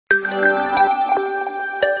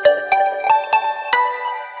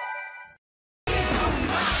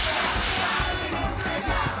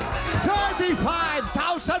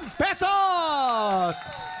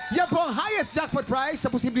jackpot prize na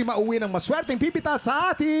posibleng mauwi ng maswerteng pipita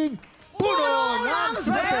sa ating Puno ng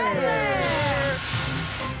Swerte!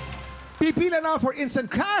 Pipila na for instant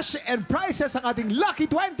cash and prizes ang ating Lucky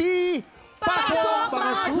 20! Pasok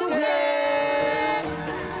mga suki!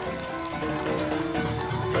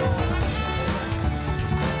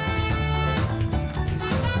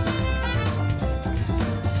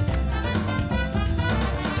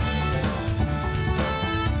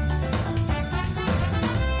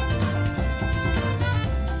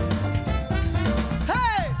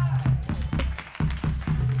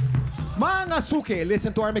 Mga suki,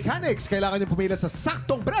 listen to our mechanics. Kailangan nyo pumila sa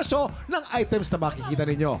saktong presyo ng items na makikita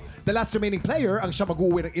ninyo. The last remaining player ang siya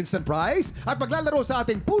mag-uwi ng instant prize at maglalaro sa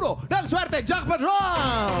ating Puno ng Swerte Jackpot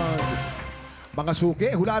Round! Mga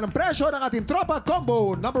suki, hulaan ang presyo ng ating tropa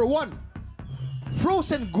combo number 1.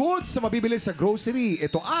 Frozen goods na mabibili sa grocery.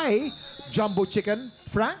 Ito ay Jumbo Chicken,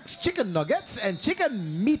 Frank's Chicken Nuggets, and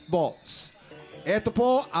Chicken Meatballs. Ito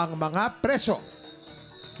po ang mga presyo.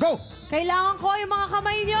 Go! Kailangan ko yung mga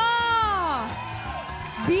kamay niyo!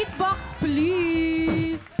 Beatbox,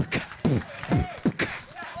 please!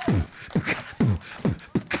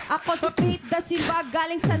 Ako si Faith Da Silva,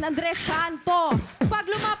 galing San Andres Santo. Pag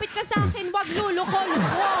lumapit ka sa akin, wag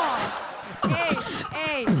luluko-luko.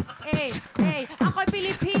 Ako'y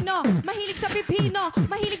Pilipino, mahilig sa pipino,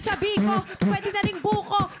 mahilig sa biko, pwede na ring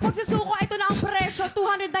buko. Huwag susuko, ito na ang presyo,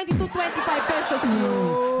 292.25 pesos.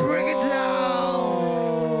 Break it down!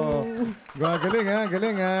 Galing ha,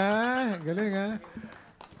 galing ha, galing ha.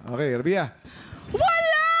 Okay, Rabiya.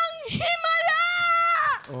 Walang himala!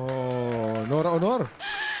 Oh, Nora Aunor.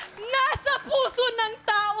 Nasa puso ng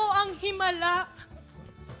tao ang himala.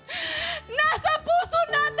 Nasa puso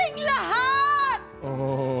nating lahat!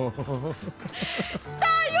 Oh.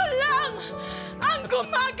 Tayo lang ang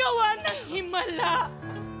gumagawa ng himala.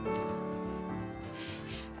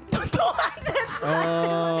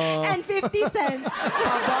 250 cents.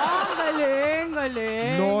 Aba, galing,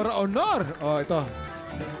 galing. Nora Aunor. Oh, ito.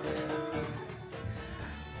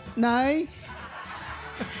 Nay?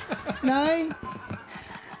 Nay?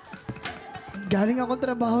 Galing ako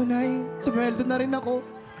trabaho, Nay. Sumweldo na rin ako.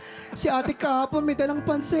 Si ate kahapon may dalang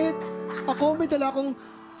pansit. Ako may dala akong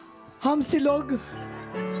hamsilog.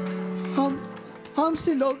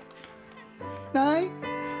 Hamsilog. Nay,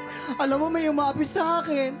 alam mo may umapit sa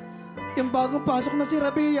akin. Yung bagong pasok na si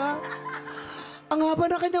Rabiya. Ang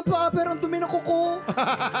haba na kanyang paa pero ang dumi ng kuko.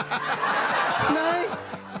 Nay,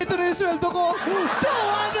 ito na yung sweldo ko.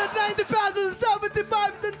 290 pesos 75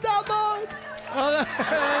 centavos.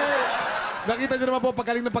 Okay. Nakita nyo naman po,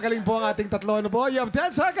 pagaling na pagaling po ang ating tatlo. Ano po? You have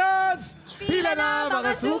 10 seconds! Pila na,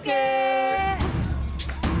 mga suki!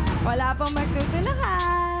 Wala pang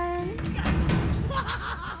magtutulakan.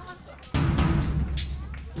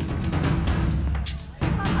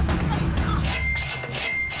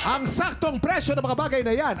 Ang saktong presyo ng mga bagay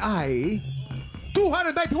na yan ay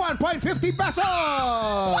 291.50 pesos!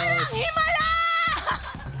 Walang himala!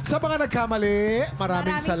 Sa mga nagkamali,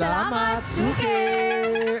 maraming salamat, suki!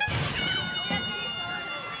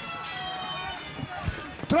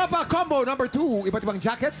 Tropa combo number 2, iba't ibang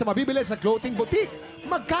jackets na mabibili sa clothing boutique.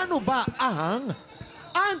 Magkano ba ang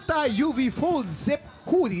anti-UV full zip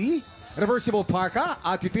hoodie, reversible parka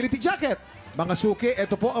at utility jacket? Mga suki,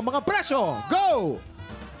 ito po ang mga presyo. Go!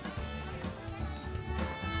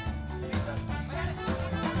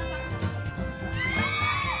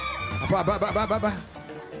 Ba.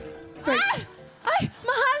 Ay,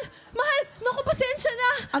 mahal! Mahal! Naku, pasensya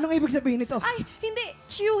na! Anong ibig sabihin nito? Ay, hindi.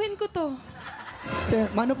 Chiyuhin ko to.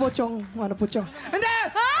 Mano po, Chong? Mano po, Chong? Hindi!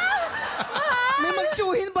 Ah! May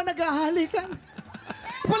magtsuhin ba naghahalikan?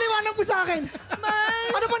 Paliwanag mo sa akin.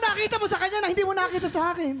 Ano ba nakita mo sa kanya na hindi mo nakita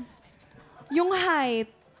sa akin? Yung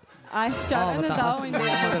height. Ay, tsara na daw. Hindi,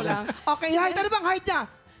 ako lang. Okay, height. Ano bang height niya?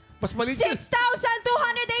 Mas maliit. 6,288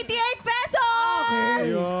 pesos!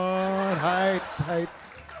 Okay. Ayun, height.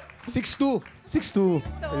 6'2". 6'2".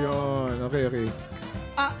 Ayun, okay.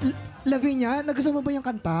 Lavinia, nagustuhan mo ba yung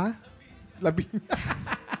kanta? Labinya.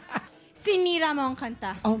 Sinira mo ang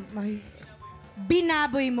kanta. Oh, my.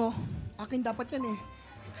 Binaboy mo. Akin dapat yan eh.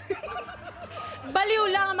 Baliw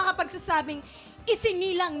lang ang makapagsasabing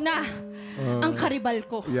isinilang na ang karibal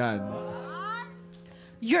ko. Yan.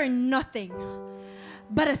 You're nothing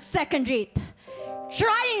but a second rate.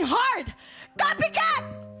 Trying hard! Copycat!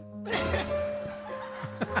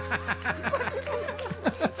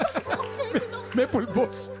 May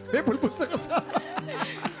pulbos. May pulbos na kasama.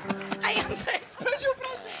 I am presyo.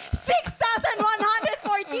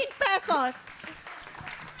 6,114 pesos.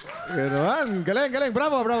 Ganoon. Galing.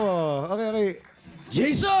 Bravo. Okay.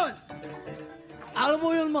 Jason! Alam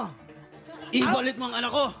mo yun, ma? Ibalik mo ang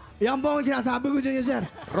anak ko. Yan po ang sinasabi ko dyan, sir.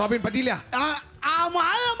 Robin Padilla.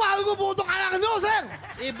 Mahal ko po itong anak nyo, sir.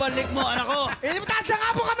 Ibalik mo, anak ko. Taas na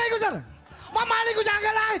nga po kamay ko, sir. Mamahalin ko siya ang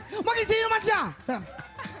galait. Maging sino man siya. Sir.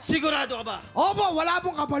 Sigurado ka ba? Opo, wala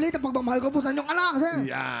pong kapalit ang pagmamahal ko po sa inyong anak, sir.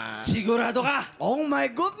 Yan. Sigurado ka? Oh my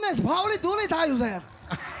goodness, paulit-ulit tayo, sir.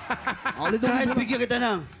 Kahit bigyan kita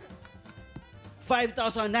ng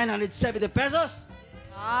 5,970 pesos?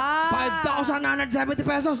 5,970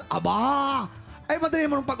 pesos. Aba! Ay, madali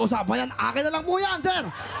mo nung pag-usapan yan. Akin na lang po yan, sir.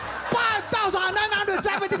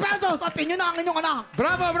 5,970 pesos at inyo na ang inyong anak.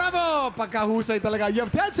 Bravo, bravo! Pagkahusay talaga. You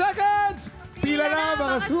have 10 seconds! Pila na,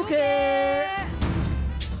 mga suki!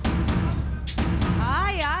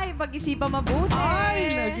 Ay, pag-isipan mabuti.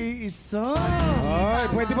 Ay, nag-iisa. Ay,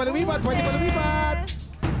 pwede pa lumipat, pwede pa lumipat.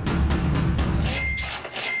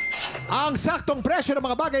 Ang saktong presyo ng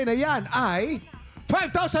mga bagay na yan ay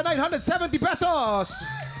 5,970 pesos!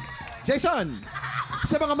 Jason,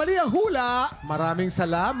 sa mga mali ang hula, maraming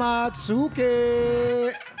salamat,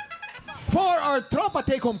 suki! For our Tropa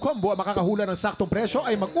Take Home Combo, ang makakahula ng saktong presyo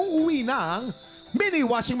ay mag-uuwi ng mini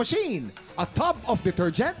washing machine, a tub of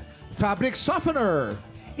detergent, fabric softener.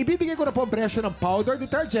 Ibibigay ko na po ang presyo ng powder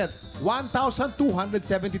detergent.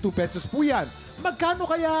 1,272 pesos po yan. Magkano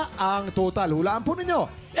kaya ang total? Hulaan po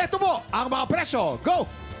ninyo. Ito po ang mga presyo. Go!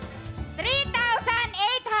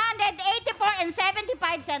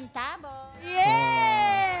 3,884.75 centavos.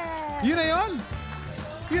 Yeah! Yun na yun?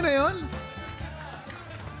 Yun na yun?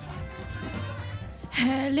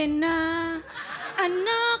 Helena,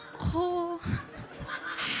 anak ko.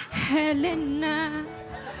 Helena.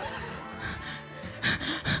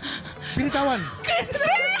 Pinitawan.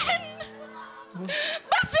 Crispin!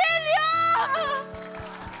 Basilio!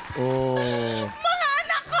 Oh. Mga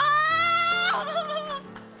anak ko!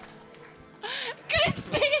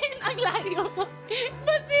 Crispin! Ang layo ko.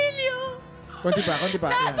 Basilio! Konti pa, konti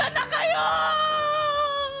pa. Yan. Nasaan na kayo?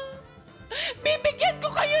 Bibigyan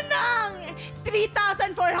ko kayo ng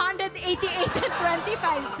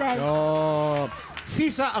 3,488.25 cents. Oh.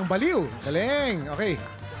 Sisa ang baliw. Galing. Okay.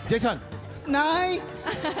 Jason. Nay!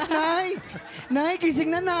 Nay! Nay, gising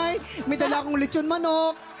na, Nay. May dala akong lechon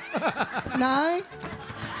manok. Nay!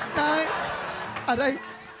 Nay! Aray!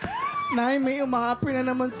 Nay, may umahapi na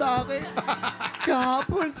naman sa akin.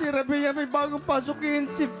 Kahapon, si Rabiya may bagong pasukin,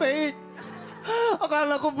 si Faith.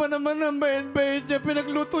 Akala ko pa naman ang bayad-bayad niya.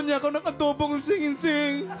 Pinagluto niya ako ng adobong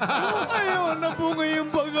sing-sing. Ayaw na po ngayong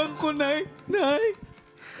bagang ko, Nay. Nay!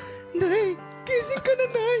 Nay! Gising ka na,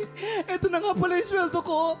 Nay. Ito na nga pala yung sweldo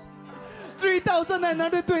ko.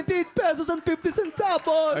 3,928 pesos and 50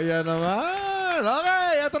 centavos. Ayan naman.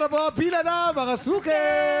 Okay, ito na po. Pila na, mga suki.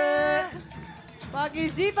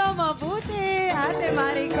 Pag-isipan mabuti, Ate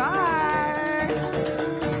Maricar.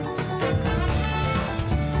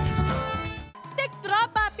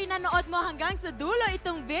 Tiktropa, pinanood mo hanggang sa dulo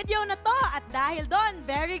itong video na to at dahil doon,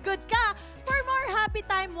 very good ka. For more happy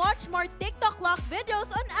time, watch more TikToClock videos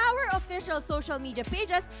on our official social media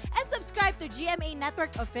pages and subscribe to GMA Network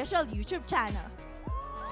official YouTube channel.